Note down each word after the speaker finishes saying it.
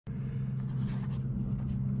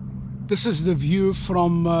This is the view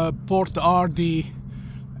from Port Hardy,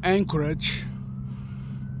 Anchorage.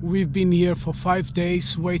 We've been here for 5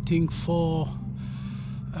 days waiting for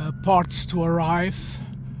parts to arrive,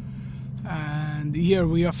 and here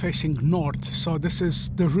we are facing north, so this is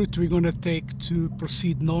the route we're going to take to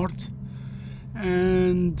proceed north.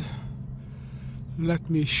 And let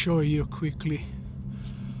me show you quickly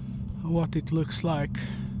what it looks like.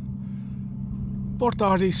 Port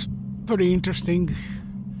Hardy is pretty interesting.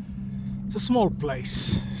 It's a small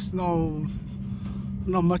place. It's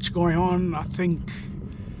not much going on. I think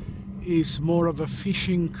it's more of a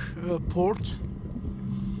fishing port,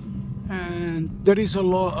 and there is a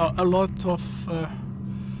lot of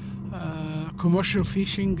commercial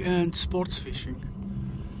fishing and sports fishing.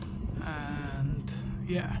 And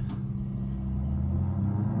yeah,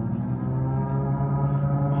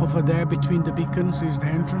 over there between the beacons is the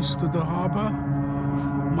entrance to the harbor.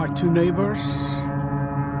 My two neighbors.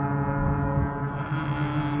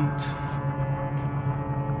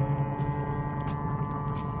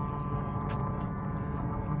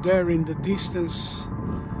 There in the distance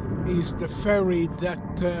is the ferry, that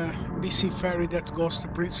BC ferry that goes to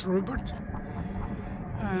Prince Rupert,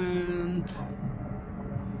 and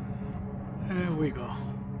there we go,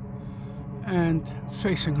 and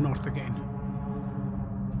facing north again.